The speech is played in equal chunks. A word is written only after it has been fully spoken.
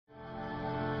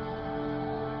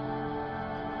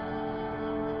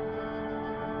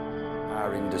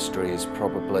Our industry is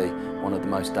probably one of the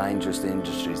most dangerous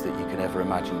industries that you could ever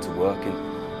imagine to work in.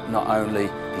 Not only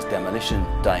is demolition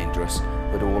dangerous,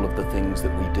 but all of the things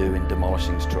that we do in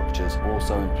demolishing structures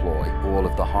also employ all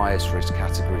of the highest risk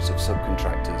categories of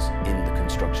subcontractors in the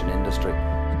construction industry.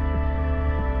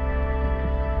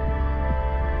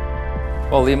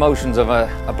 Well, the emotions of a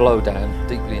blowdown,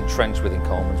 deeply entrenched within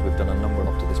Coleman's. We've done a number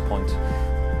up to this point.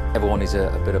 Everyone is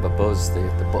a bit of a buzz,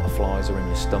 the butterflies are in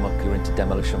your stomach, you're into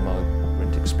demolition mode, you're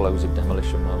into explosive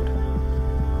demolition mode.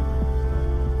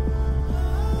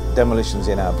 Demolition's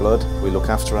in our blood, we look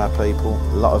after our people,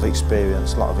 a lot of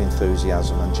experience, a lot of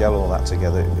enthusiasm, and gel all that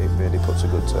together, it really puts a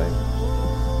good team.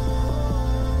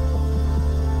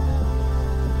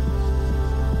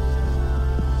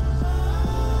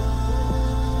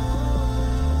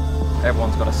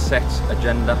 Everyone's got a set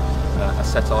agenda, a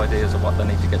set ideas of what they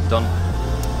need to get done.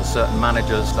 There's certain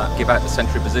managers that give out the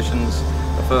sentry positions.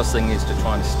 The first thing is to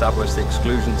try and establish the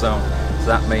exclusion zone. So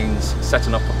that means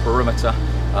setting up a perimeter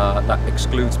that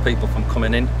excludes people from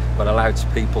coming in, but allows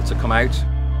people to come out.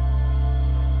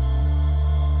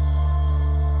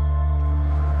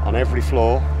 On every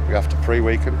floor, we have to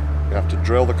pre-weaken, we have to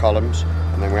drill the columns,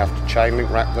 and then we have to chain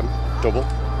link wrap them double,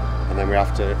 and then we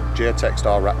have to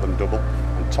geotextile wrap them double,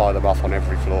 and tie them off on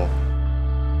every floor.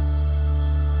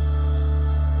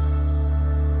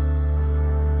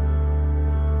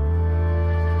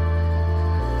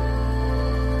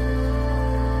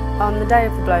 On the day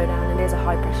of the blowdown, it is a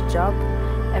high pressure job.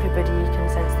 Everybody, you can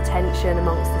sense the tension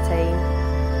amongst the team,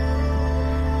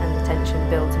 and the tension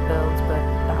builds and builds, but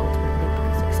that ultimately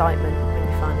brings excitement when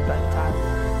you finally blow the tile.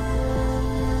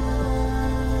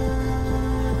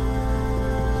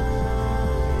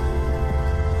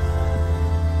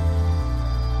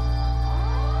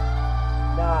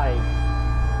 Nine,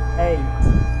 8,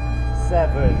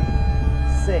 7,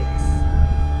 6.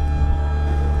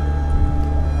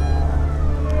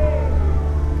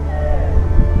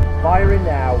 Firing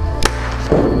now.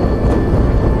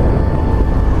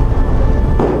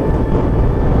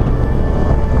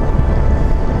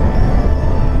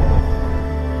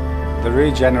 The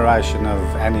regeneration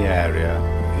of any area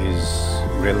is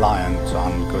reliant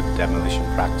on good demolition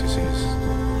practices.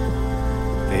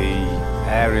 The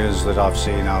areas that I've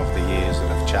seen over the years that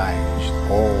have changed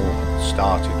all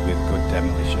started with good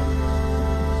demolition.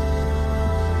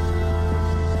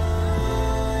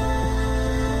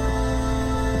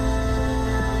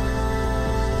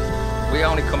 We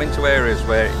only come into areas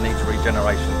where it needs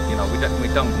regeneration. You know, we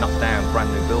don't knock down brand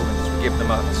new buildings. We give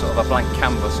them a sort of a blank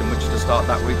canvas in which to start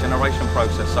that regeneration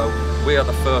process. So we are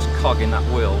the first cog in that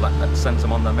wheel that sends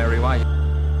them on their merry way.